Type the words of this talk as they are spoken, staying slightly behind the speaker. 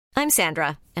I'm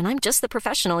Sandra, and I'm just the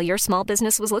professional your small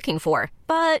business was looking for.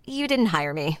 But you didn't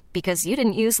hire me because you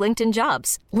didn't use LinkedIn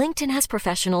Jobs. LinkedIn has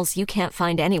professionals you can't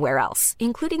find anywhere else,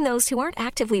 including those who aren't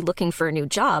actively looking for a new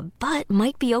job, but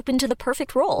might be open to the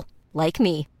perfect role, like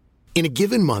me. In a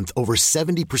given month, over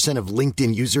 70% of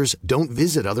LinkedIn users don't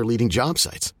visit other leading job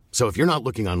sites. So if you're not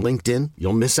looking on LinkedIn,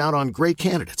 you'll miss out on great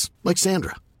candidates like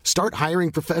Sandra. Start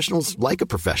hiring professionals like a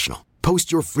professional.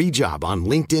 Post your free job on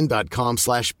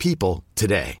linkedin.com/people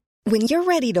today. When you're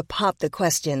ready to pop the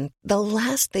question, the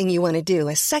last thing you want to do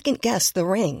is second-guess the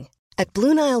ring. At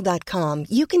BlueNile.com,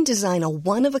 you can design a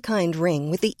one-of-a-kind ring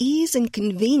with the ease and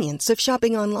convenience of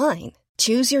shopping online.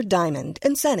 Choose your diamond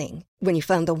and setting. When you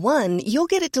find the one, you'll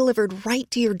get it delivered right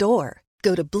to your door.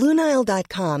 Go to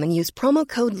BlueNile.com and use promo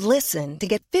code LISTEN to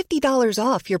get $50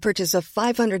 off your purchase of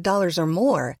 $500 or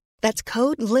more. That's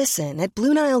code LISTEN at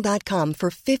BlueNile.com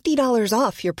for $50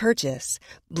 off your purchase.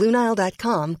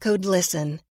 BlueNile.com, code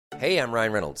LISTEN. Hey, I'm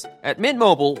Ryan Reynolds. At Mint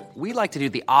Mobile, we like to do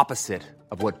the opposite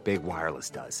of what Big Wireless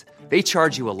does. They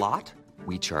charge you a lot,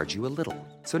 we charge you a little.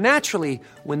 So naturally,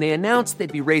 when they announced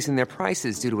they'd be raising their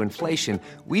prices due to inflation,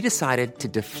 we decided to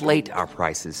deflate our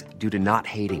prices due to not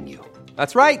hating you.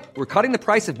 That's right. We're cutting the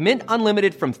price of Mint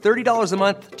Unlimited from $30 a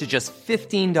month to just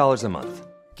 $15 a month.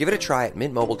 Give it a try at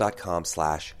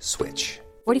mintmobile.com/switch.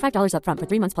 $45 up front for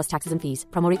 3 months plus taxes and fees.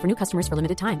 Promo rate for new customers for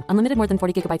limited time. Unlimited more than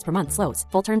 40 gigabytes per month. Slows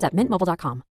full terms at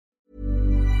mintmobile.com.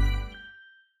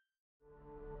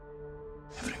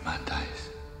 Every man dies.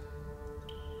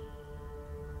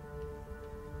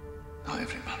 Not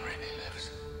every man really lives.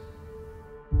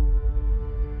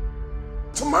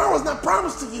 Tomorrow is not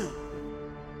promised to you.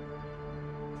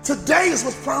 Today is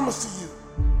what's promised to you.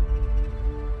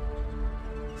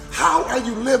 How are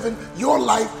you living your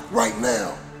life right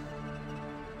now?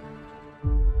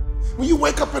 When you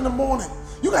wake up in the morning,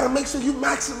 you got to make sure you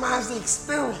maximize the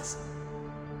experience.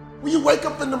 When you wake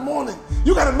up in the morning,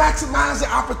 you got to maximize the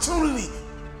opportunity.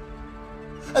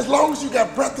 As long as you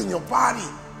got breath in your body,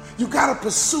 you got to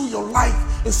pursue your life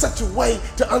in such a way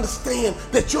to understand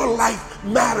that your life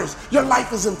matters. Your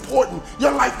life is important.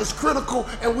 Your life is critical,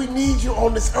 and we need you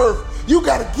on this earth. You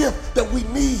got a gift that we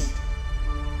need.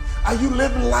 Are you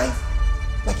living life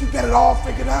like you got it all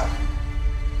figured out?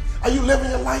 Are you living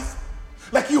your life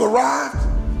like you arrived?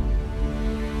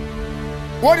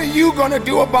 What are you gonna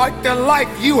do about the life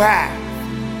you have?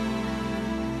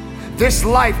 This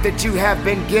life that you have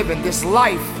been given, this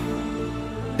life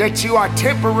that you are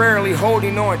temporarily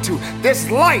holding on to, this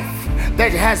life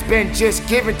that has been just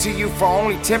given to you for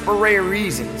only temporary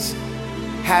reasons,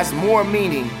 has more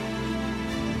meaning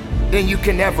than you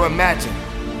can ever imagine.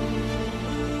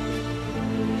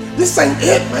 This ain't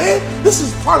it, man. This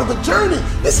is part of the journey.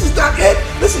 This is not it.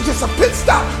 This is just a pit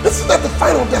stop. This is not the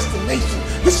final destination.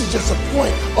 This is just a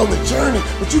point on the journey.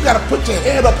 But you got to put your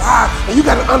head up high, and you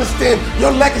got to understand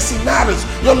your legacy matters.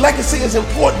 Your legacy is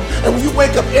important. And when you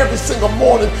wake up every single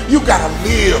morning, you got to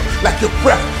live like your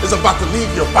breath is about to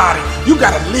leave your body. You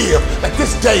got to live like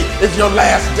this day is your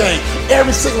last day.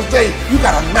 Every single day, you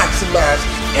got to maximize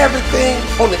everything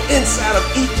on the inside of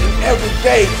each and every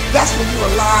day. That's when you're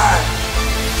alive.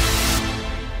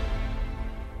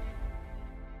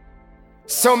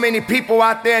 So many people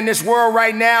out there in this world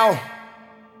right now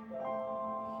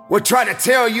will try to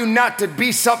tell you not to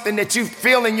be something that you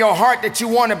feel in your heart that you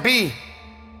want to be.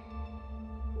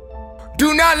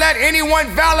 Do not let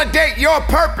anyone validate your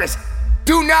purpose.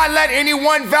 Do not let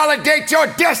anyone validate your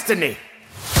destiny.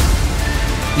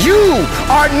 You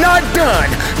are not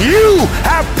done. You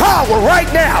have power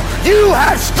right now. You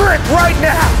have strength right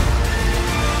now.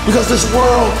 Because this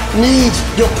world needs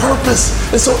your purpose.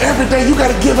 And so every day you got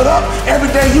to give it up. Every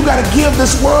day you got to give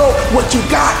this world what you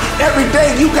got. Every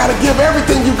day you got to give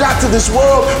everything you got to this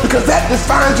world, because that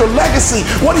defines your legacy.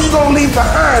 What are you going to leave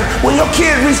behind when your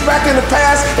kids reach back in the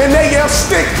past and they yell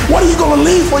stick? What are you going to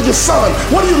leave for your son?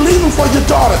 What are you leaving for your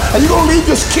daughter? Are you going to leave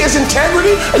your kids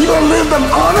integrity? Are you going to leave them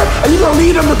honor? Are you going to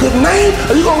leave them a good name?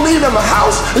 Are you going to leave them a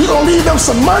house? Are you going to leave them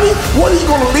some money? What are you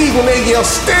going to leave when they yell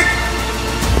stick?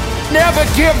 Never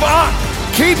give up.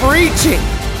 Keep reaching.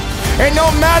 And no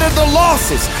matter the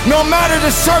losses, no matter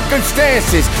the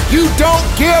circumstances, you don't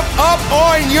give up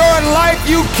on your life.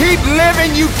 You keep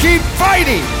living. You keep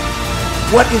fighting.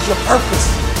 What is your purpose?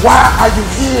 Why are you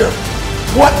here?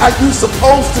 What are you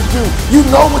supposed to do? You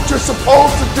know what you're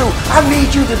supposed to do. I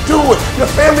need you to do it.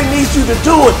 Your family needs you to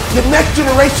do it. Your next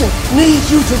generation needs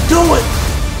you to do it.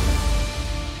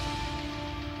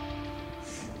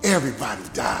 Everybody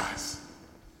dies,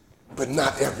 but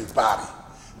not everybody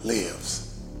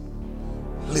lives.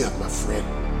 Live, my friend.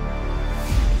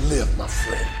 Live, my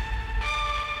friend.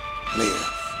 Live.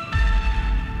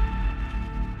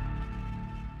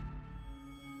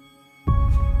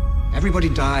 Everybody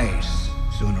dies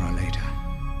sooner or later.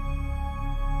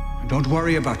 And don't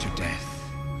worry about your death.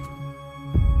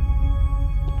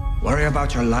 Worry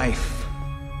about your life.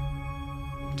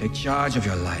 Take charge of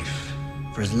your life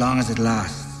for as long as it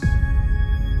lasts.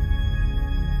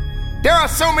 There are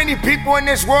so many people in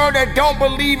this world that don't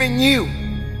believe in you.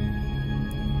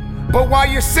 But while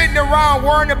you're sitting around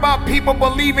worrying about people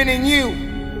believing in you,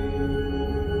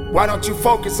 why don't you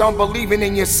focus on believing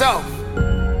in yourself?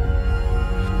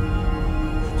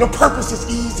 Your purpose is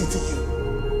easy to you.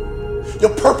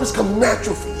 Your purpose comes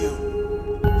natural for you.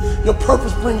 Your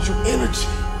purpose brings you energy.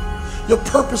 Your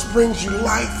purpose brings you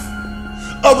life.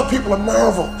 Other people are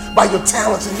marveled by your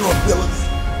talents and your ability.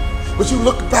 But you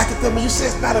look back at them and you say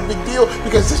it's not a big deal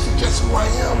because this is just who I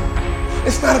am.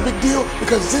 It's not a big deal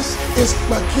because this is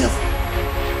my gift.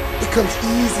 It comes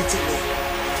easy to me.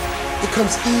 It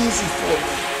comes easy for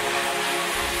me.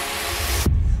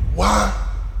 Why?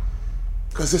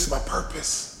 Because this is my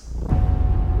purpose.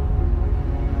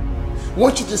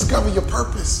 Once you discover your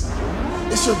purpose,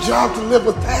 it's your job to live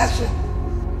with passion.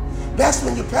 That's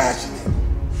when you're passionate.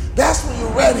 That's when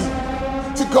you're ready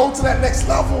to go to that next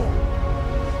level.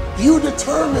 You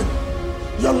determine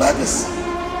your legacy.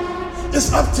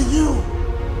 It's up to you.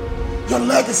 Your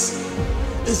legacy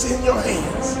is in your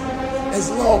hands as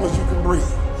long as you can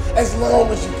breathe, as long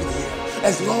as you can hear,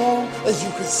 as long as you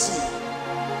can see.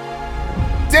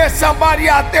 There's somebody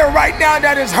out there right now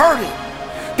that is hurting.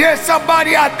 There's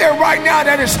somebody out there right now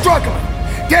that is struggling.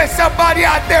 There's somebody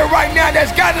out there right now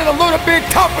that's got it a little bit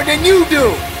tougher than you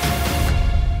do.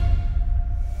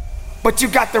 But you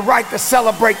got the right to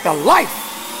celebrate the life.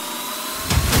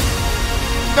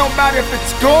 No matter if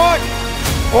it's good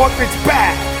or if it's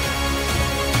bad,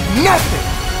 nothing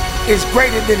is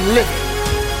greater than living.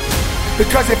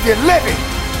 Because if you're living,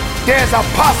 there's a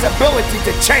possibility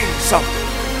to change something.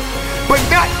 But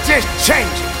not just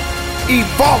changing,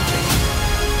 evolving.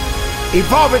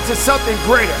 Evolve into something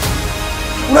greater.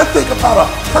 When I think about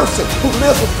a person who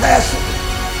lives with passion,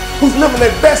 who's living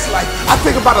their best life, I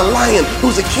think about a lion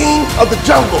who's a king of the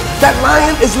jungle. That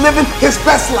lion is living his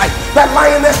best life. That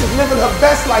lioness is living her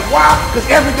best life. Why? Because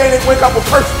every day they wake up with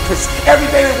purpose. Every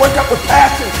day they wake up with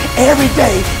passion. Every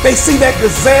day they see that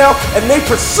gazelle and they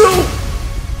pursue.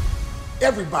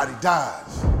 Everybody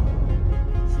dies,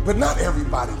 but not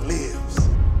everybody lives.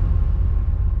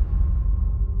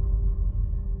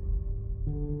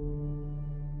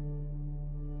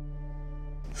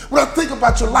 When I think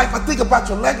about your life, I think about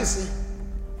your legacy.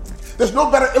 There's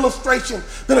no better illustration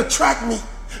than a track meet.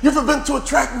 You ever been to a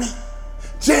track meet?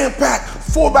 Jam-packed,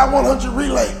 4x100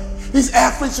 relay. These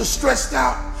athletes are stressed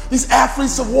out. These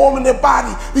athletes are warming their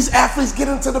body. These athletes get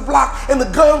into the block and the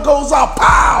gun goes off,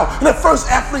 pow! And the first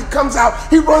athlete comes out.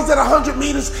 He runs at 100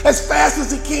 meters as fast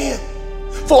as he can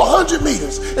for 100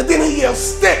 meters. And then he yells,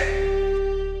 stick!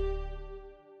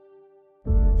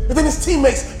 And then his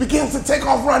teammates begin to take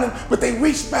off running, but they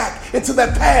reach back into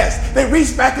that past. They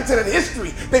reach back into that history.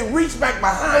 They reach back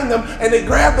behind them and they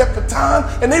grab that baton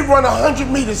and they run 100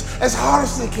 meters as hard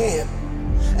as they can,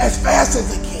 as fast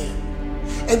as they can.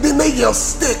 And then they yell,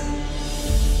 stick.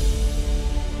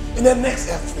 And that next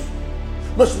athlete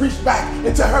must reach back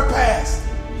into her past.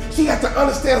 She got to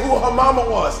understand who her mama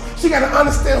was. She got to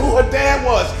understand who her dad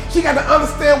was. She got to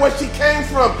understand where she came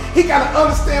from. He got to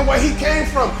understand where he came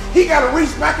from. He got to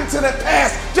reach back into that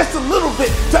past just a little bit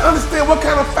to understand what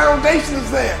kind of foundation is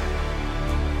there.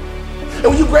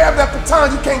 And when you grab that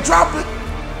baton, you can't drop it.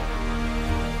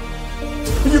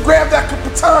 When you grab that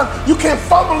baton, you can't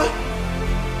fumble it.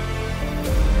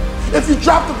 If you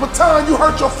drop the baton, you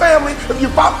hurt your family. If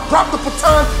you drop the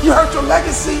baton, you hurt your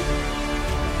legacy.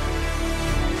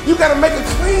 You got to make a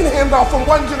clean handoff from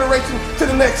one generation to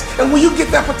the next. And when you get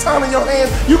that baton in your hand,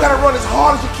 you got to run as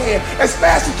hard as you can, as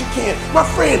fast as you can. My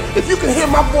friend, if you can hear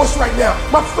my voice right now,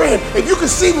 my friend, if you can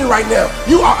see me right now,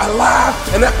 you are alive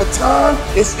and that baton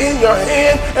is in your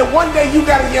hand. And one day you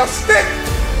got to yell, stick.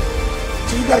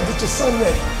 So you got to get your son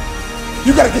ready.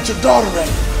 You got to get your daughter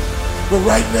ready. But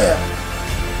right now,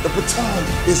 the baton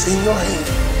is in your hand.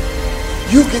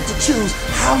 You get to choose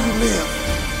how you live.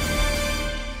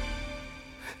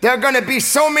 There are going to be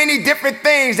so many different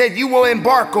things that you will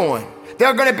embark on. There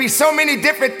are going to be so many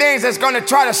different things that's going to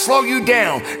try to slow you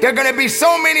down. There are going to be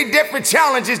so many different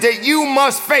challenges that you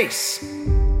must face.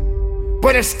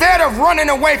 But instead of running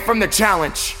away from the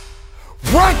challenge,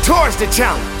 run towards the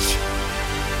challenge.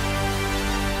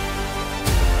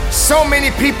 So many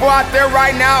people out there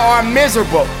right now are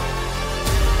miserable,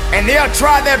 and they'll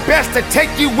try their best to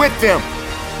take you with them.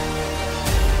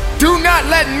 Do not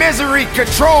let misery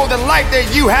control the life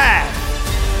that you have.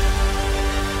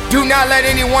 Do not let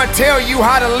anyone tell you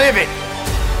how to live it.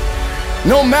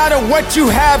 No matter what you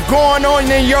have going on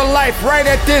in your life right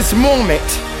at this moment,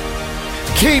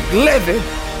 keep living.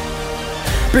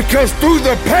 Because through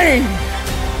the pain,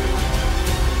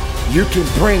 you can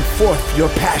bring forth your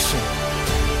passion.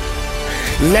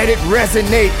 Let it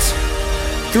resonate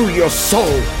through your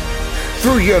soul,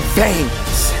 through your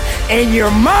veins, and your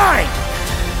mind.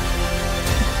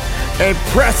 And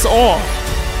press on.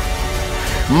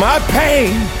 My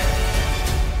pain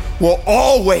will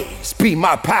always be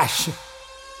my passion.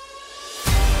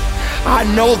 I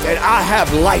know that I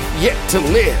have life yet to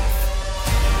live.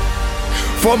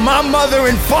 For my mother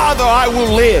and father, I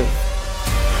will live.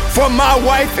 For my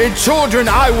wife and children,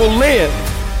 I will live.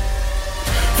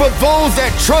 For those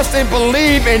that trust and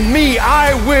believe in me,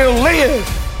 I will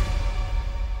live.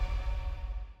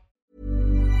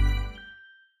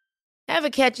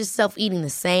 Ever catch yourself eating the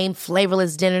same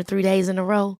flavorless dinner 3 days in a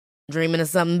row? Dreaming of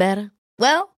something better?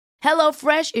 Well,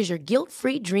 HelloFresh is your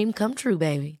guilt-free dream come true,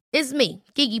 baby. It's me,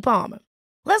 Keke Palmer.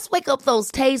 Let's wake up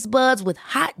those taste buds with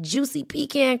hot, juicy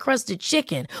pecan-crusted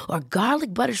chicken or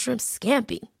garlic butter shrimp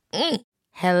scampi.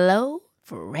 Hello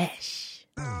Fresh.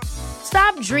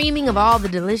 Stop dreaming of all the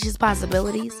delicious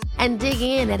possibilities and dig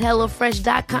in at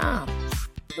HelloFresh.com.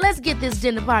 Let's get this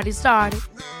dinner party started.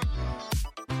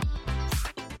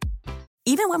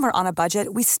 Even when we're on a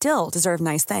budget, we still deserve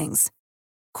nice things.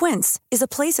 Quince is a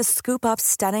place to scoop up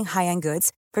stunning high-end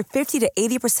goods for 50 to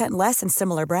 80% less than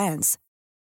similar brands.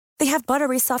 They have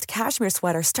buttery soft cashmere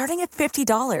sweaters starting at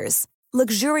 $50,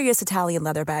 luxurious Italian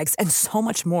leather bags, and so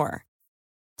much more.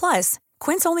 Plus,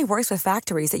 Quince only works with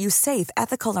factories that use safe,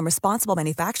 ethical, and responsible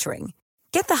manufacturing.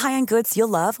 Get the high-end goods you'll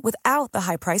love without the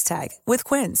high price tag with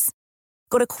Quince.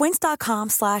 Go to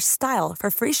quince.com/style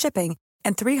for free shipping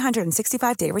and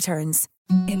 365-day returns.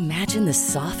 Imagine the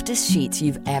softest sheets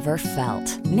you've ever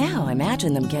felt. Now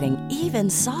imagine them getting even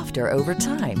softer over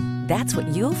time. That's what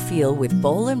you'll feel with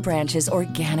Boll & Branch's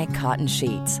organic cotton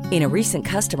sheets. In a recent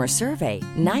customer survey,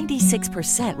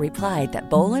 96% replied that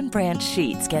Boll & Branch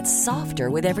sheets get softer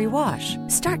with every wash.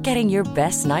 Start getting your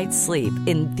best night's sleep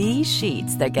in these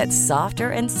sheets that get softer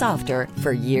and softer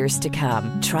for years to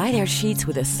come. Try their sheets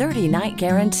with a 30-night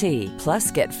guarantee.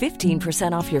 Plus, get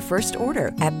 15% off your first order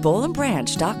at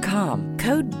bollandbranch.com.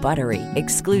 Code BUTTERY.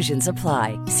 Exclusions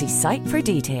apply. See site for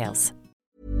details.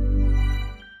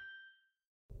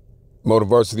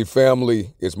 Motiversity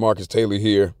family, it's Marcus Taylor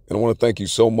here, and I want to thank you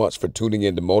so much for tuning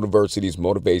in to Motiversity's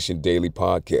Motivation Daily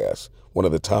Podcast, one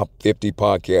of the top 50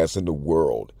 podcasts in the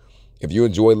world. If you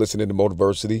enjoy listening to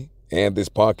Motiversity and this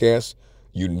podcast,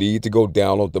 you need to go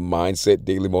download the Mindset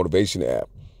Daily Motivation app.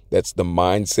 That's the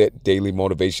Mindset Daily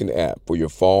Motivation app for your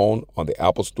phone on the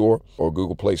Apple Store or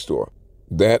Google Play Store.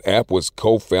 That app was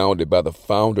co-founded by the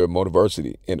founder of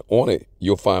Motiversity, and on it,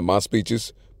 you'll find my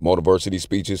speeches, Motiversity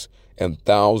speeches, and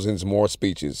thousands more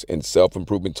speeches and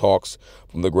self-improvement talks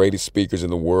from the greatest speakers in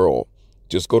the world.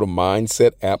 Just go to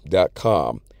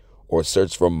mindsetapp.com or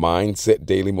search for Mindset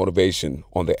Daily Motivation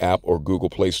on the app or Google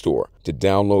Play Store to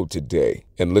download today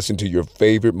and listen to your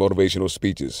favorite motivational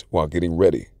speeches while getting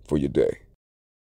ready for your day.